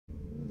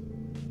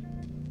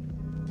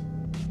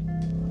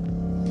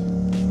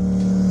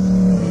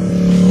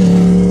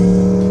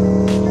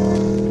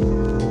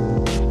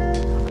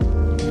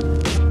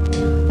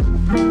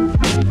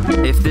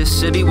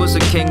city was a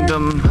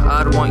kingdom,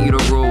 I'd want you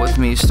to rule with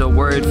me. Still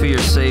worried for your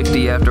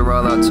safety after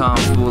all that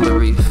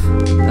tomfoolery.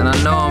 And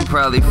I know I'm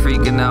probably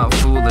freaking out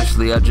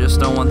foolishly. I just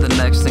don't want the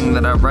next thing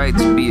that I write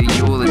to be a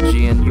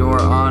eulogy in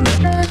your honor.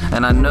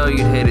 And I know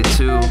you'd hate it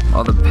too,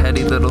 all the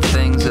petty little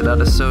things that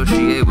I'd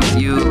associate with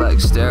you, like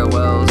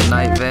stairwells,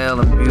 night veil,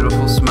 and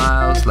beautiful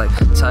smiles, like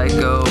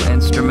taiko,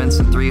 instruments,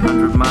 and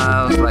 300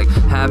 miles, like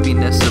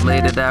happiness,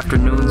 elated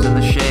afternoons in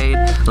the shade,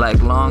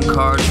 like long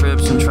car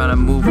trips and trying to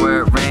move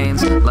where it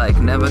rains, like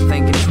never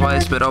thinking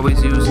twice but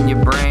always using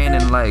your brain,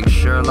 and like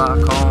Sherlock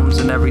Holmes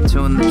in every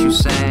tune that you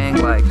sang,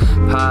 like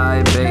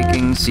pie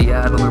baking,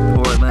 Seattle or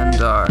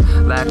Portland, our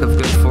lack of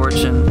good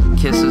fortune,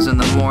 kisses in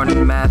the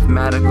morning,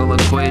 mathematical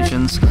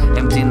equations,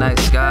 empty night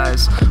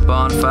skies,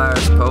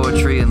 bonfires,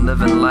 poetry, and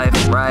living life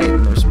right.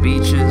 And there's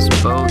beaches,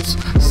 boats,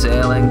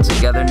 sailing,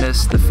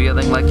 togetherness, the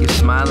feeling like you're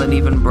smiling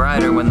even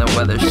brighter when the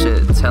weather's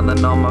shit,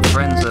 telling all my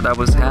friends that I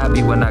was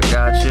happy when I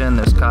got you. And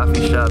there's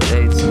coffee shop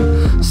dates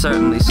and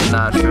certainly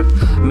Sinatra,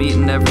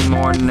 meeting every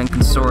morning and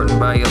consorting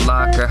by your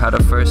locker. How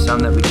the first time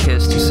that we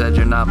kissed you said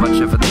you're not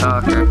much of a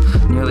talker.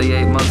 Nearly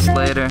 8 months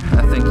later,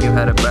 I think you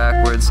had it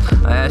backwards.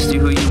 I asked you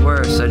who you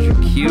were, said you're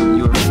cute,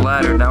 you were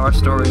flattered. Now our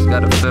story's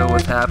gotta fill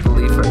with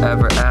happily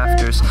forever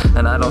afters,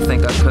 and I don't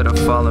think I could have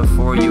fallen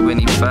for you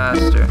any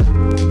faster.